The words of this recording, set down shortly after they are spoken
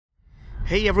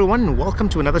Hey everyone, welcome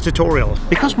to another tutorial.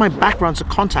 Because my background's a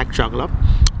contact juggler,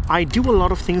 I do a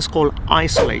lot of things called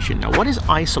isolation. Now, what is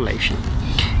isolation?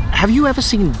 Have you ever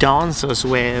seen dancers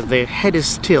where their head is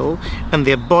still and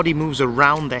their body moves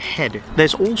around their head?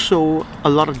 There's also a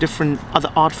lot of different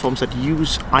other art forms that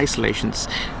use isolations.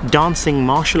 Dancing,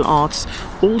 martial arts.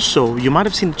 Also, you might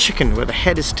have seen the chicken where the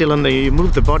head is still and you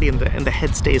move the body and the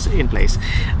head stays in place.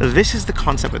 This is the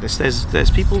concept of this.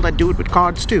 There's people that do it with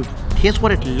cards too. Here's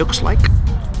what it looks like,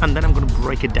 and then I'm going to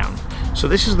break it down. So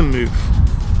this is the move.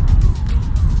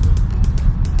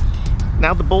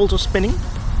 Now the balls are spinning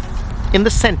in the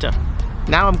center.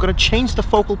 Now I'm going to change the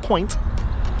focal point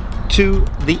to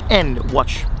the end.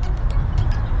 Watch.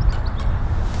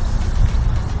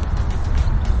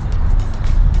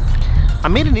 I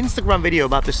made an Instagram video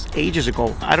about this ages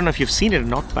ago. I don't know if you've seen it or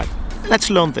not, but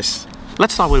let's learn this.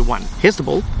 Let's start with one. Here's the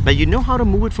ball. Now you know how to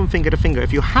move it from finger to finger.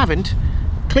 If you haven't,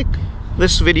 click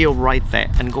this video right there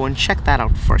and go and check that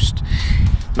out first.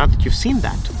 Now that you've seen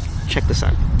that, check this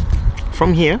out.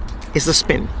 From here is the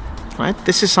spin. Right?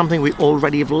 This is something we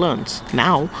already have learned.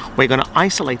 Now we're going to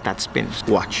isolate that spin.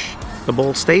 Watch. The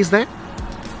ball stays there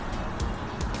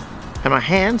and my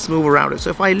hands move around it. So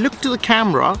if I look to the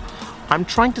camera, I'm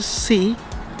trying to see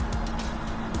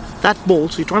that ball.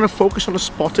 So you're trying to focus on a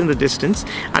spot in the distance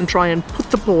and try and put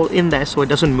the ball in there so it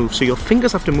doesn't move. So your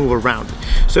fingers have to move around it.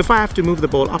 So if I have to move the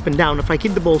ball up and down, if I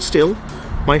keep the ball still,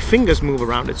 my fingers move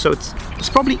around it. So it's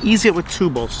probably easier with two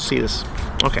balls to see this.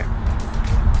 Okay.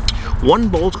 One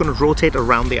ball is going to rotate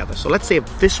around the other. So let's say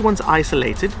if this one's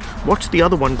isolated, watch the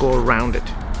other one go around it.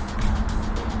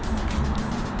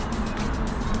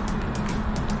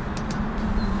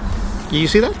 You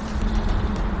see that?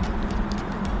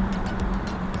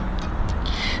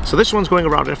 So this one's going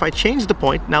around, and if I change the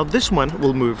point, now this one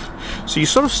will move. So you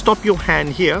sort of stop your hand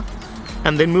here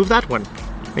and then move that one.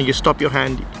 And you stop your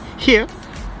hand here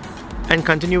and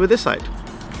continue with this side.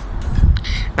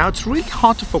 Now it's really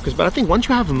hard to focus, but I think once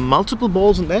you have multiple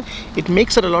balls in there, it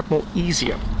makes it a lot more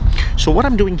easier. So what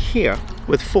I'm doing here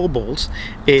with 4 balls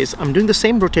is I'm doing the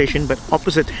same rotation but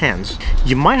opposite hands.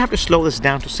 You might have to slow this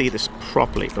down to see this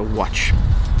properly, but watch.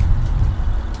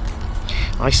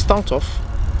 I start off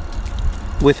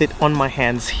with it on my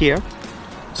hands here.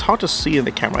 It's hard to see in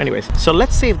the camera anyways. So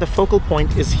let's say if the focal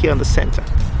point is here in the center.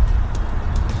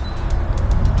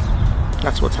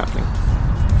 That's what's happening.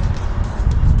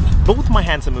 Both my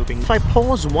hands are moving. If I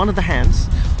pause one of the hands,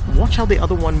 watch how the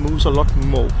other one moves a lot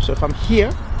more. So if I'm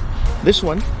here, this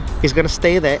one is going to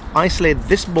stay there, isolate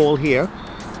this ball here,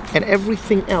 and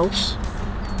everything else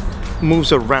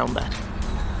moves around that.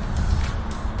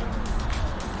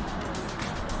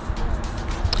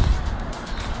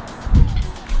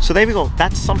 So there we go.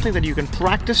 That's something that you can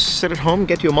practice, sit at home,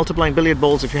 get your multiplying billiard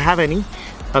balls if you have any.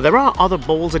 There are other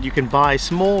balls that you can buy.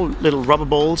 Small little rubber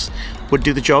balls would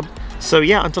do the job. So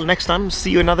yeah, until next time, see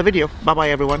you in another video. Bye bye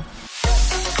everyone.